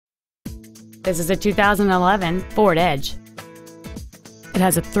This is a 2011 Ford Edge. It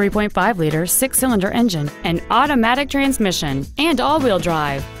has a 3.5-liter six-cylinder engine, an automatic transmission, and all-wheel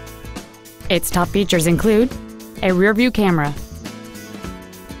drive. Its top features include a rear-view camera,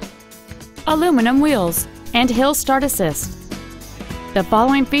 aluminum wheels, and hill start assist. The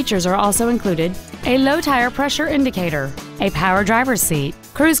following features are also included: a low tire pressure indicator, a power driver's seat,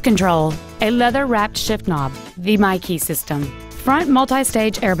 cruise control, a leather-wrapped shift knob, the My Key system, front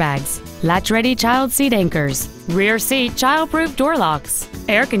multi-stage airbags, latch-ready child seat anchors, rear seat child-proof door locks,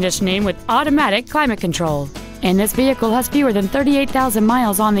 air conditioning with automatic climate control, and this vehicle has fewer than 38,000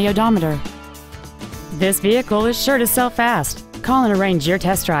 miles on the odometer. This vehicle is sure to sell fast. Call and arrange your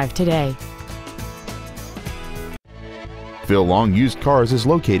test drive today. Phil Long Used Cars is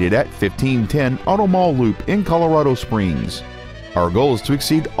located at 1510 Auto Mall Loop in Colorado Springs. Our goal is to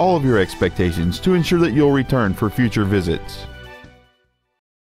exceed all of your expectations to ensure that you'll return for future visits.